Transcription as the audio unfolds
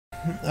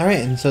Alright,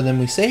 and so then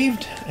we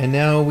saved, and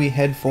now we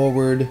head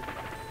forward.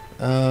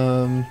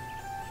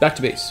 Back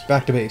to base.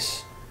 Back to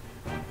base.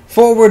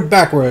 Forward,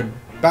 backward.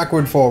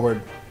 Backward,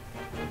 forward.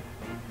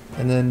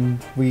 And then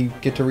we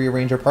get to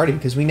rearrange our party,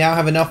 because we now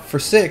have enough for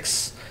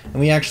 6, and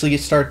we actually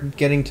start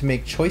getting to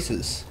make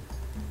choices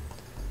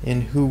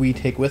in who we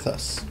take with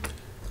us.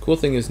 Cool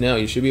thing is now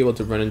you should be able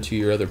to run into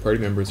your other party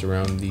members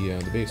around the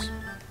base.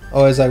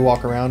 Oh, as I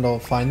walk around, I'll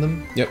find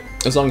them? Yep,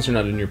 as long as they're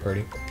not in your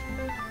party.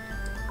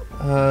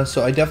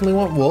 So I definitely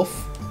want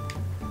Wolf.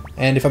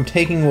 And if I'm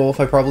taking Wolf,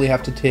 I probably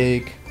have to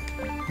take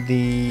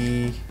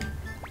the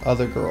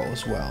other girl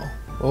as well.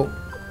 Oh,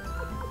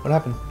 what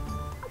happened?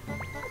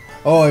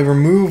 Oh, I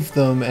removed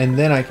them, and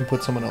then I can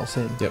put someone else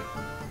in. Yep.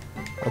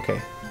 Okay.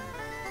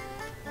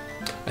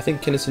 I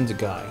think Kinnison's a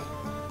guy.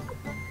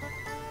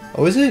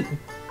 Oh, is it?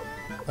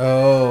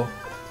 Oh.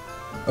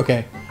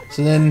 Okay.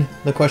 So then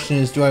the question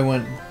is, do I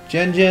want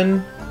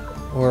Jen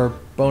or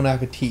Bon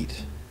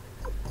Appetit?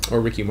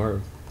 Or Ricky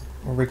Maru.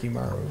 Or Ricky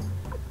Maru.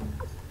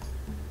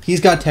 He's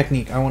got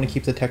technique. I want to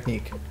keep the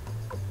technique.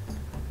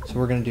 So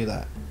we're going to do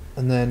that.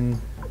 And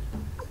then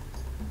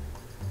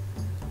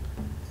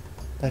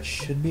that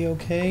should be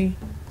okay.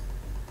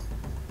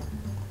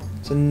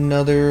 It's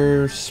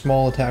another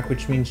small attack,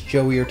 which means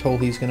Joey or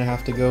Tolhy's going to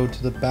have to go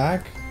to the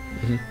back.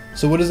 Mm-hmm.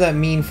 So what does that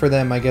mean for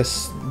them? I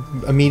guess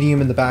a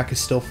medium in the back is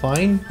still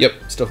fine? Yep,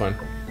 still fine.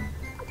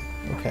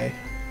 Okay.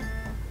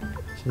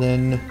 So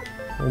then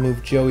we'll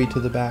move Joey to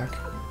the back.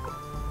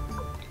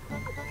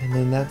 And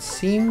then that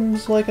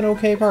seems like an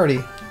okay party.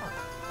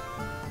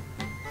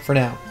 For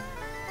now.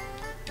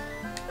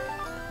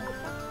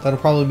 That'll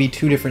probably be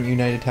 2 different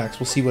Unite attacks.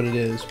 We'll see what it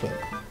is, but...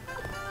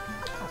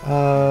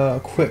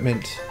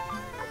 equipment.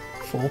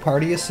 Full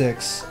party of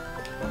 6.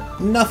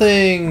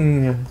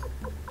 Nothing!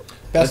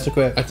 Best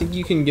equip. I think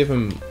you can give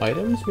him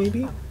items,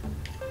 maybe?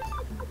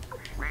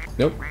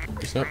 Nope,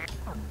 it's not.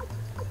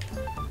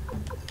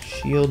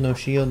 Shield, no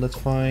shield, that's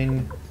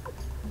fine.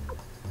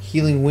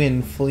 Healing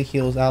Wind fully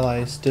heals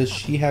allies. Does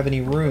she have any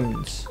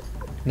runes?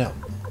 No.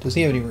 Does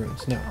he have any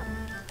runes? No.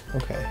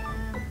 Okay.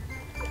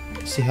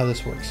 Let's see how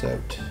this works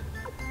out.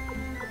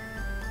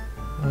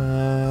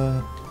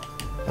 I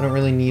don't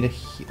really need a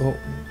oh,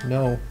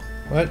 no.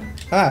 What?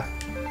 Ah!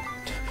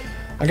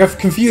 I got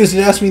confused. It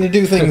asked me to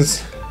do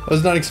things. I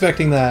was not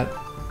expecting that.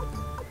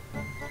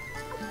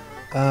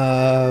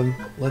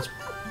 Let's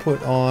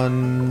put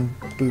on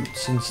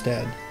boots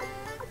instead.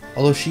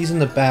 Although she's in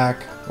the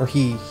back, or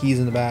he's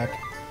in the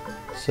back.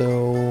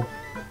 So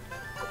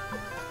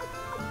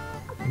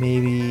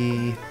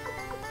maybe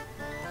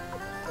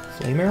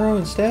flame arrow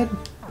instead?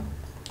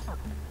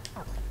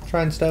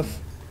 Trying stuff.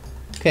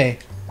 Okay,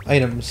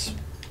 items.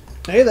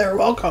 Hey there,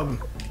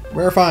 welcome!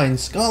 Rare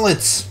finds,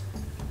 gauntlets!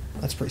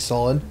 That's pretty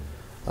solid.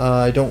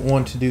 I don't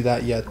want to do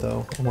that yet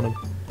though. I want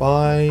to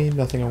buy,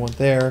 nothing I want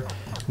there.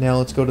 Now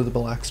let's go to the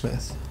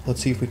blacksmith.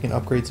 Let's see if we can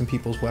upgrade some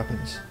people's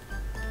weapons.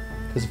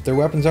 Because if their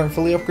weapons aren't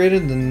fully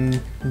upgraded,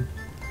 then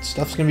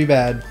stuff's gonna be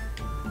bad.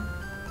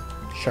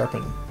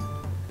 Sharpen.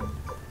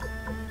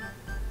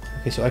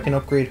 Okay, so I can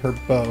upgrade her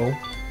bow.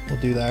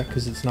 We'll do that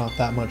because it's not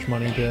that much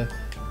money to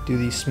do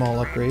these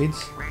small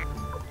upgrades.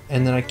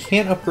 And then I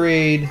can't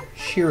upgrade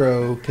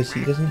Shiro because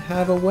he doesn't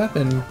have a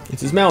weapon.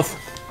 It's his mouth.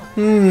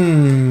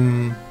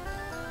 Hmm.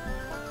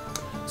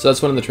 So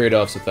that's one of the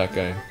trade-offs with that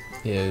guy,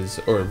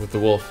 or with the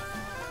wolf.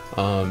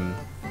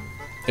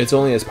 It's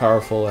only as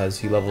powerful as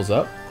he levels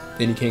up,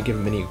 and you can't give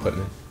him any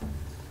equipment.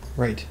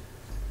 Right.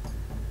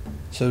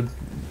 So,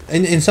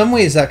 in some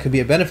ways that could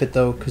be a benefit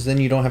though, because then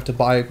you don't have to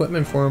buy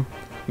equipment for him.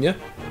 Yeah.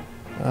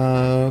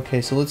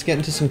 Okay, so let's get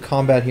into some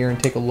combat here and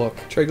take a look.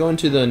 Try going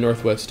to the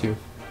northwest too.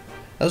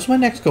 That was my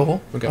next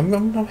goal. Okay.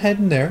 I'm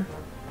heading there.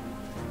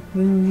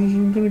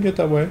 I'm gonna get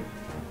that way.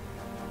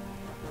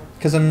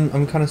 Because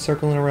I'm kind of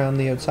circling around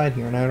the outside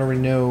here, and I already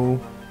know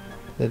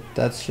that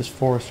that's just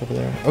forest over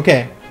there.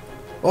 Okay.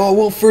 Oh,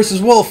 wolf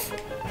versus wolf!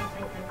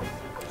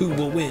 Who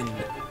will win?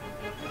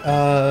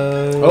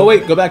 Oh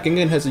wait, go back.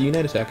 Ingen has a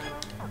unite attack.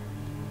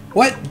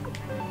 What?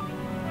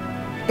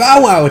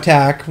 Bow Wow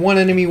attack! One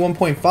enemy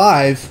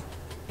 1.5.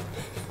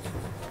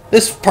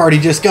 This party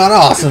just got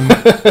awesome!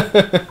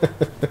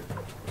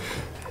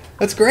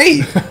 That's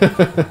great!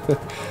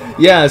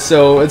 Yeah,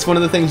 so it's one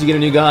of the things you get a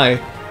new guy.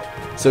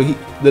 So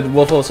the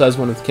wolf also has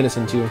one with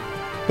Kinnison too.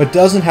 But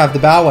doesn't have the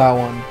Bow Wow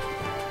one.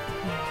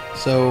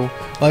 So,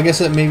 well, I guess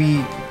that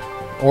maybe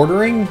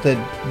ordering that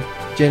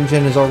Jen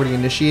is already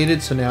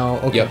initiated, so now,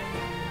 okay.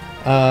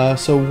 Yep.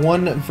 So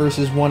 1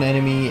 versus 1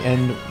 enemy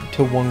and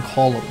to 1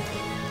 column.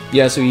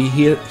 Yeah, so he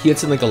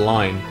hits in like a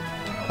line.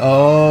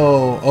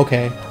 Oh,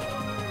 okay.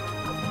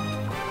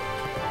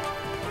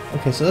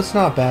 Okay, so that's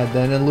not bad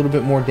then. A little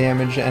bit more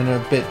damage and a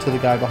bit to the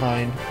guy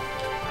behind.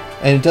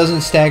 And it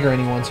doesn't stagger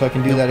anyone, so I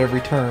can do that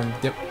every turn.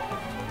 Yep.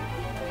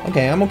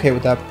 Okay, I'm okay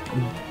with that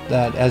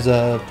as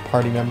a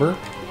party member.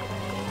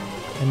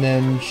 And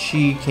then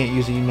she can't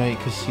use a unite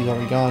because she's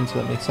already gone, so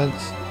that makes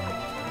sense.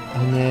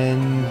 And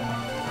then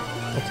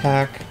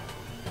attack.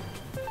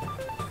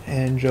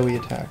 And Joey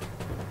attack.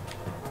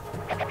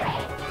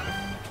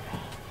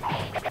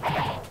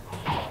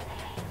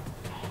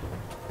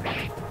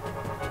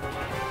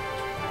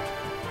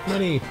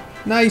 Money.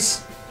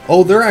 Nice.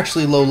 Oh, they're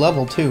actually low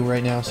level too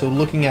right now, so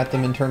looking at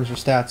them in terms of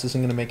stats isn't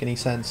going to make any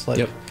sense. Like,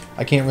 Yep.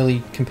 I can't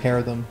really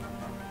compare them.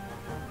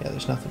 Yeah,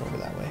 there's nothing over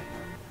that way.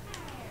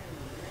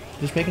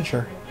 Just making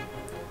sure.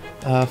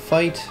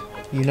 Fight,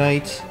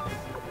 unite.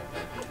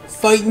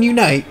 Fight and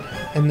unite!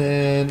 And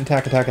then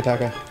attack, attack,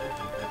 attack.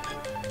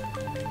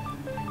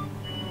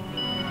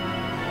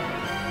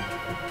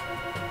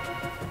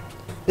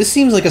 This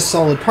seems like a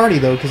solid party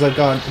though, because I've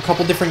got a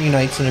couple different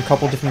unites and a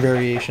couple different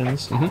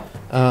variations.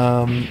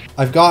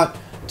 I've got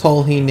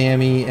Tolhi,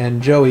 Nami,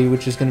 and Joey,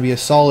 which is going to be a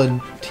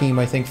solid team,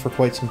 I think, for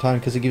quite some time,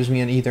 because it gives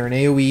me either an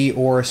AoE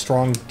or a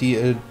strong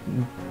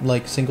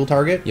like single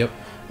target. Yep.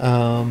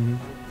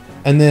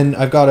 And then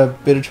I've got a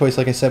bit of choice,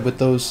 like I said, with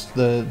those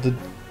the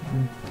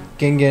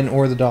Gengen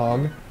or the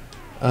dog,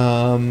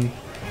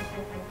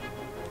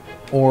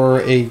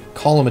 or a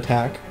column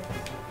attack.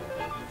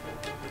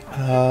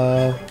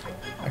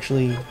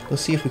 Actually,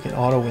 let's see if we can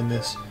auto win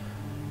this.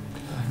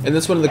 And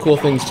that's one of the cool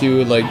things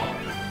too. Like,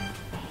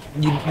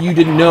 you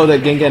didn't know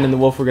that Gengen and the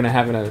Wolf were gonna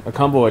have a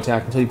combo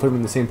attack until you put them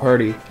in the same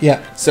party.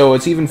 Yeah. So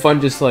it's even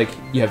fun, just like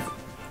you have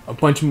a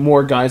bunch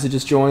more guys that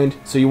just joined,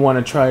 so you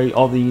want to try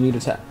all the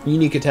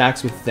unique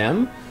attacks with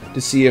them to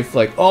see if,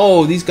 like,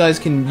 oh, these guys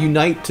can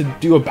unite to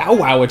do a Bow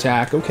Wow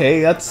attack. Okay,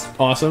 that's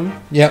awesome.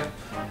 Yep.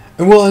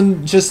 And well,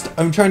 I'm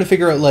trying to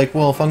figure out, like,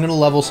 well, if I'm gonna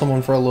level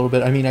someone for a little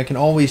bit, I mean, I can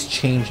always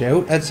change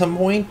out at some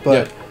point,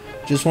 but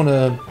just want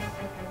to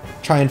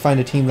try and find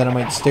a team that I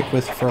might stick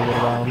with for a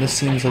little while, and this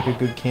seems like a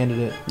good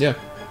candidate. Yeah.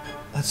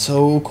 That's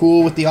so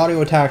cool with the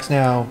auto attacks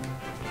now.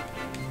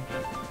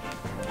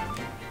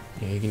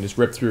 Yeah, you can just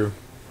rip through.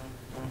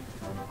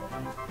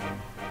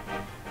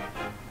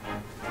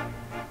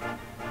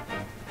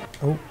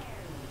 Oh.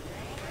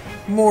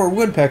 More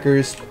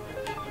woodpeckers.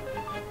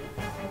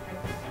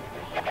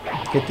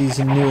 Get these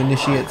new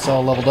initiates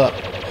all leveled up.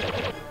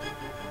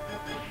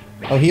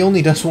 Oh, he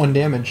only does 1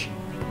 damage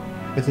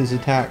with his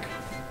attack.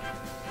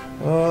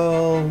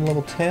 Oh,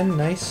 level 10,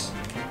 nice.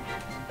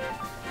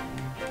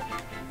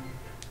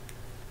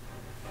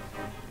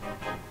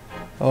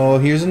 Oh,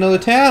 here's another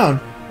town.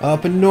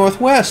 Up in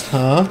Northwest,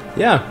 huh?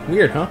 Yeah,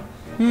 weird, huh?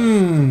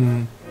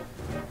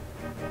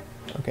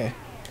 Okay.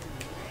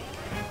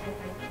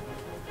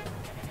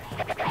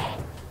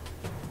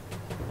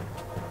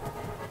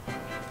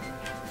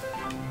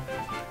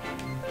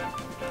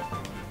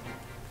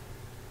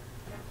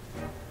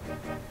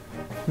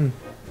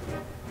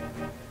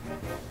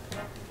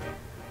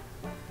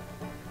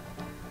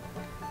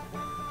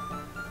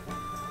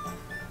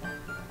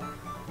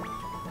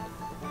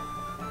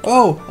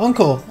 Oh,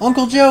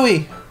 Uncle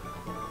Joey!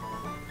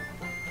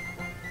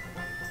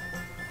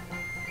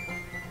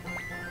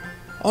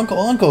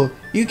 Uncle,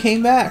 you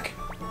came back.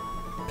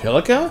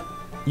 Pilika?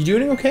 You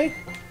doing okay?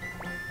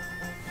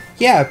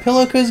 Yeah,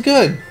 Pilika's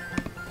good.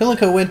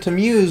 Pilika went to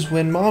Muse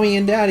when with Mommy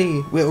and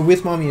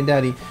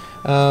Daddy.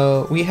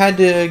 We had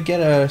to get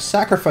a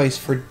sacrifice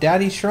for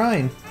Daddy's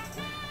shrine.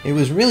 It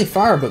was really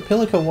far, but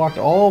Pilika walked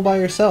all by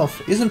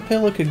herself. Isn't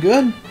Pilika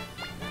good?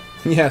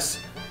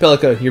 Yes,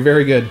 Pilika, you're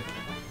very good.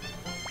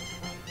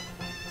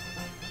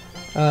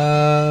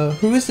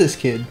 Who is this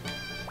kid?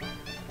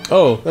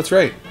 Oh, that's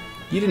right.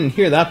 You didn't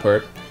hear that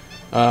part.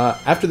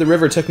 After the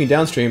river took me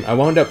downstream, I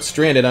wound up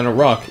stranded on a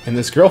rock, and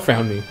this girl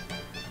found me.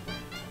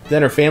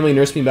 Then her family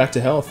nursed me back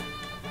to health.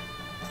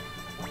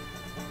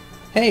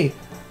 Hey,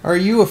 are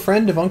you a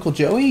friend of Uncle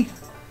Joey?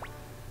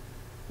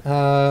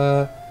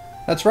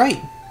 That's right.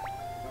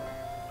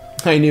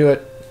 I knew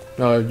it.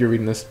 Oh, you're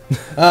reading this.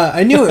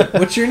 I knew it.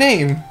 What's your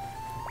name?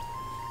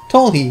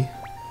 Tolhi.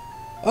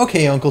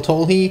 Okay, Uncle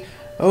Tolhi.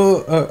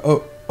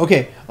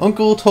 Okay.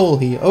 Uncle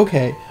Tolhi.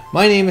 Okay.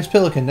 My name is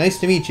Pilika. Nice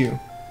to meet you.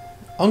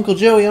 Uncle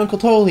Joey, Uncle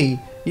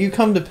Tolhi. You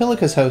come to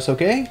Pilika's house,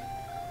 okay?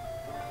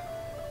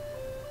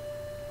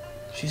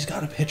 She's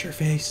got a pitcher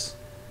face.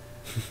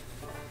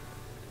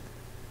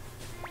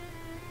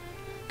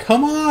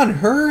 Come on,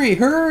 hurry!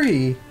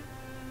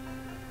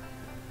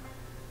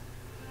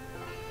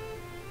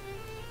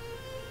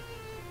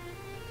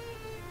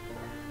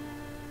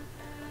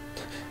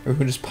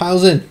 Everyone just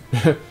piles in.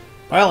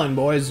 Pile in,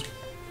 boys.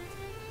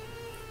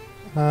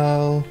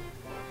 My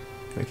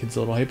kid's a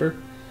little hyper.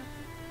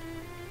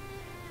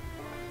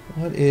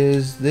 What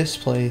is this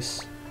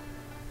place?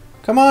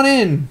 Come on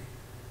in!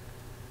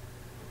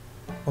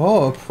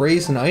 Oh, a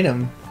praise and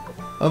item.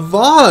 A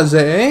vase,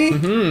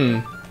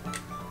 eh?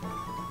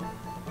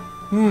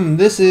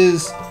 This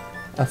is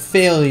a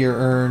failure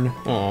urn.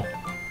 Aw.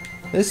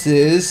 This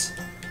is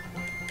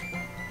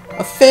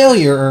a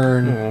failure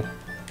urn. Aw.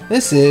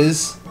 This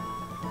is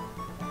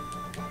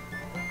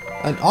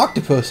an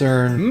octopus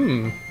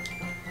urn.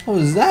 What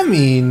does that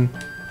mean?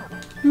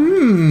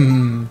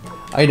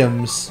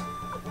 Items.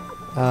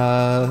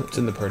 It's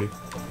in the party.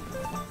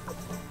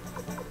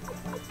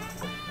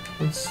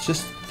 It's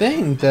just a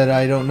thing that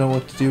I don't know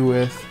what to do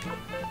with.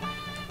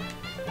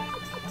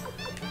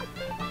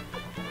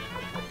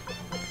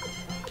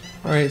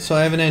 Alright, so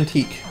I have an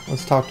antique.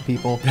 Let's talk to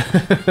people.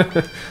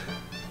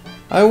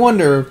 I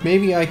wonder,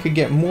 maybe I could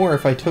get more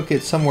if I took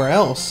it somewhere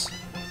else.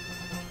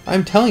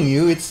 I'm telling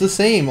you, it's the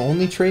same.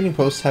 Only trading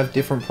posts have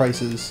different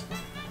prices.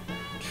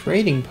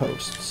 Trading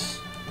posts.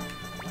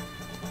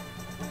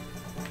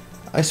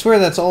 I swear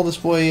that's all this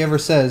boy ever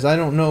says. I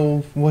don't know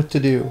what to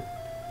do.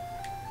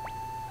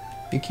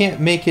 You can't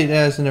make it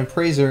as an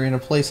appraiser in a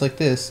place like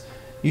this.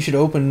 You should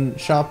open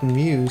shop and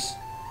Muse.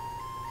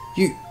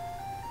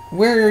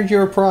 Where's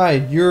your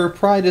pride? Your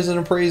pride is an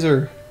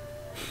appraiser.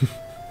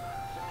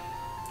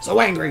 So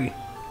angry.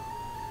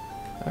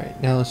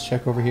 Alright, now let's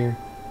check over here.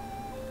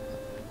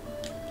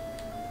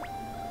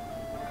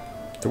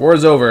 The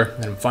war's over,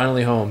 and I'm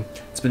finally home.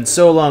 It's been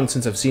so long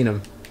since I've seen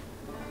him.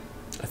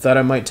 I thought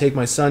I might take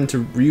my son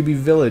to Ryubei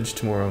Village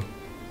tomorrow.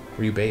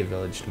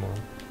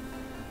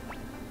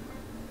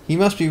 He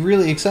must be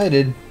really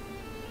excited.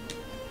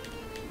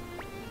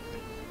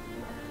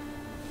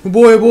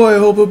 Boy, oh boy, I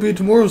hope it'll be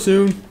tomorrow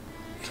soon.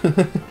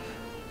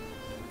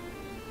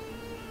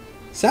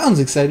 Sounds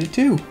excited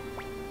too.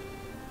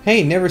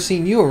 Hey, never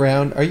seen you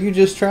around. Are you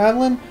just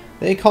traveling?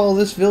 They call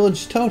this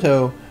village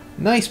Toto.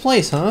 Nice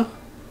place, huh?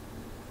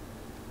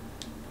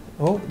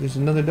 Oh, there's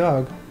another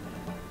dog.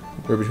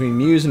 We're between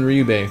Muse and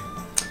Ryubei,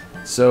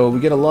 so we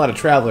get a lot of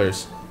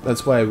travelers.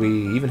 That's why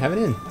we even have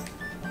an inn.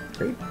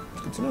 Great,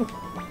 good to know.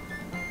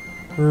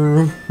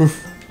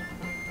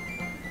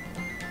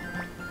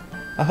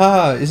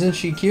 Aha, isn't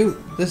she cute?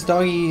 This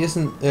doggy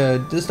isn't,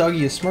 this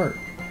doggy is smart.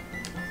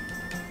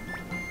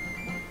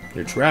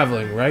 You're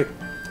traveling, right?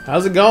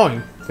 How's it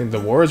going? Think the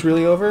war is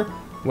really over?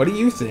 What do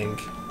you think?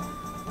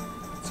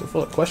 So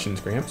full of questions,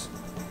 Gramps.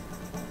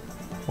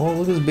 Oh,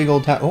 look at this big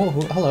old oh,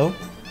 hello.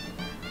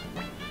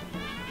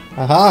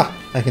 Aha!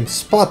 I can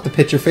spot the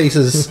picture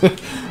faces.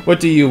 What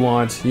do you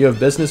want? You have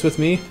business with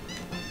me?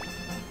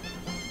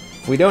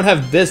 If we don't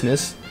have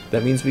business,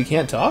 that means we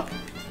can't talk?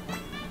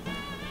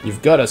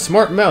 You've got a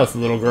smart mouth,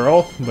 little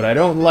girl, but I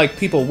don't like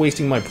people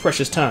wasting my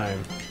precious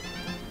time.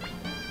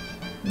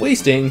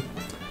 Wasting?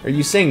 Are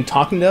you saying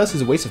talking to us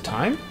is a waste of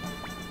time?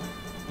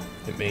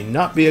 It may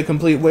not be a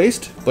complete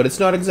waste, but it's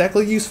not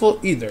exactly useful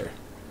either.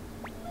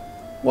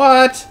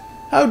 What?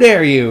 How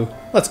dare you?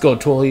 Let's go,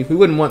 Tully. We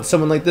wouldn't want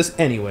someone like this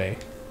anyway.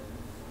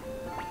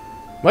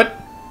 What?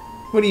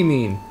 What do you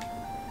mean?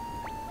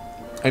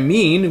 I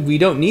mean, we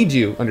don't need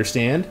you,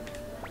 understand?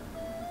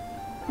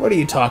 What are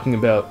you talking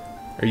about?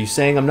 Are you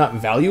saying I'm not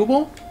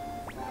valuable?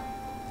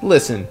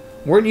 Listen,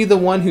 weren't you the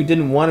one who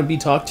didn't want to be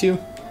talked to?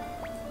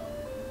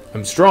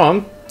 I'm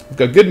strong. I've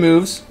got good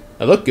moves.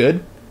 I look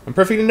good. I'm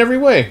perfect in every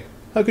way.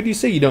 How could you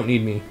say you don't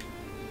need me?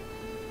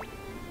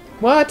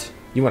 What?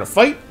 You want to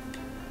fight?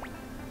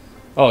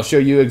 I'll show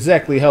you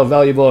exactly how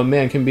valuable a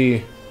man can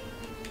be.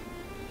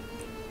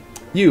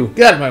 You,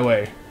 get out of my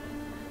way.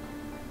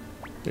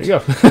 There you go.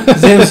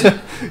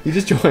 He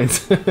just joined.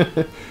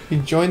 He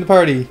joined the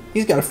party.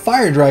 He's got a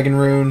fire dragon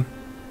rune.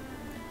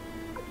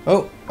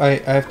 Oh, I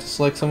have to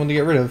select someone to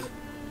get rid of.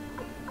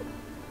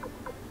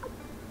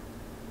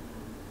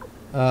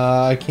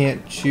 I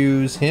can't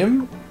choose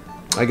him?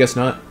 I guess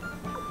not.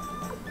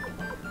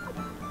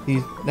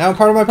 He's now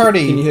part of my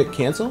party. Can you hit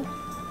cancel?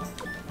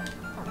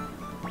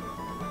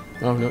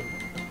 Oh, no.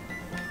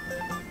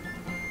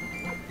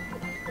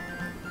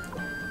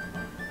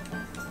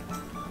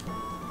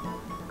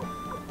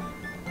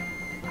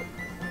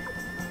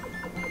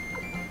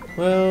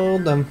 Well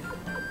done.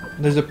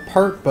 There's a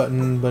part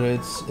button, but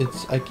it's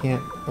I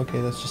can't. Okay,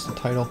 that's just the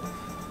title.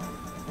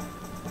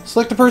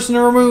 Select a person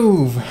to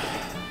remove.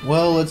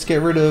 Well, let's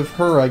get rid of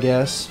her, I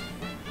guess,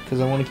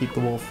 because I want to keep the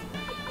wolf.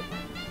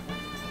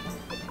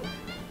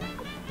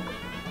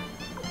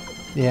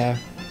 Yeah.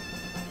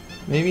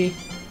 Maybe.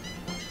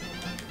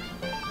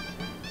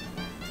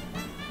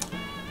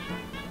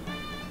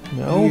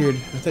 No. Weird.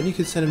 I thought you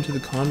could send him to the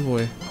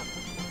convoy.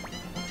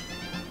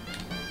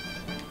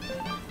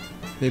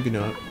 Maybe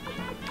not.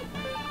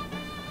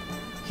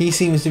 He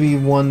seems to be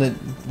one that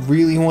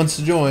really wants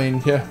to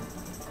join. Yeah.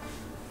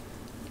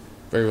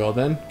 Very well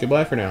then.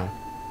 Goodbye for now.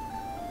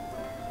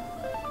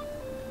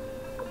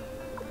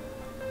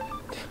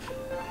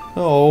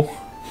 Oh.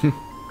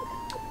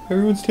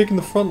 Everyone's taking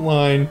the front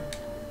line.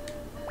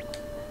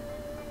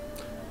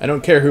 I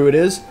don't care who it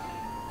is.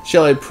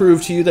 Shall I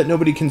prove to you that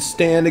nobody can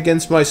stand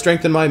against my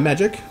strength and my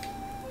magic?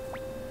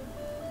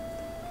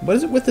 What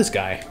is it with this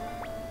guy?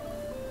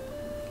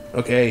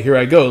 Okay, here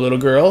I go, little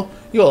girl.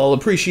 You'll all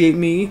appreciate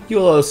me.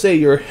 You'll all say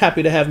you're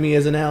happy to have me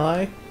as an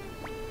ally.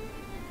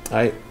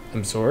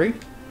 I'm sorry?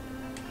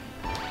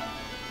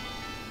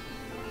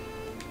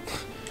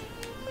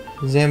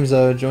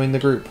 Zamza joined the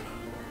group.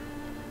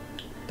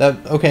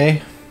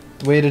 Okay.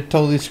 Way to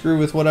totally screw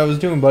with what I was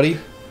doing, buddy.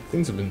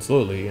 Things have been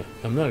slowly.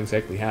 I'm not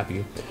exactly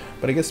happy.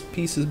 But I guess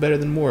peace is better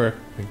than war.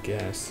 I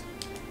guess.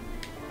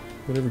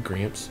 Whatever,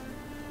 Gramps.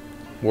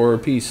 War or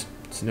peace.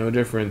 It's no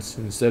difference.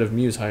 Instead of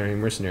Muse hiring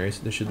mercenaries,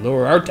 they should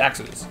lower our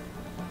taxes.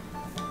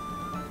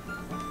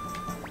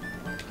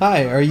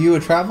 Hi, are you a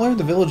traveler?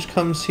 The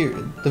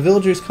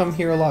villagers come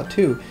here a lot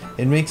too.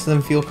 It makes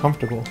them feel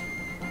comfortable.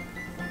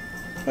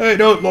 Hey,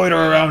 don't loiter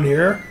around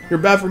here. You're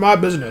bad for my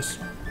business.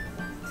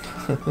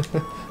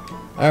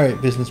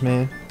 Alright,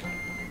 businessman.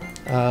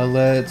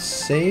 Let's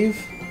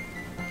save.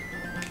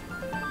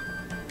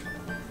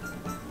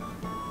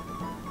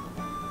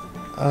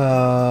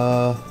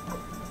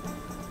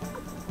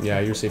 Yeah,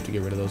 you're safe to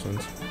get rid of those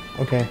ones.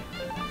 Okay.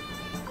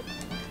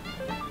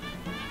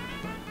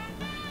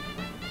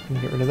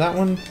 Get rid of that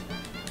one.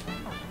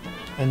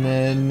 And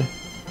then...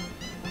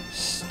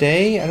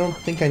 Stay? I don't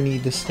think I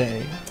need to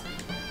stay.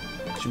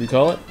 Should we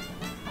call it?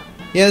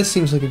 Yeah, this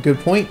seems like a good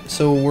point.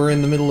 So we're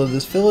in the middle of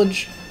this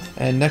village,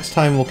 and next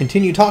time we'll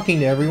continue talking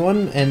to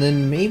everyone, and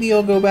then maybe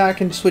I'll go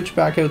back and switch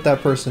back out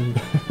that person.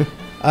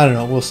 I don't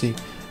know, we'll see.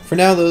 For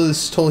now, though,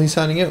 this is totally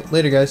signing out.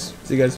 Later, guys. See you guys.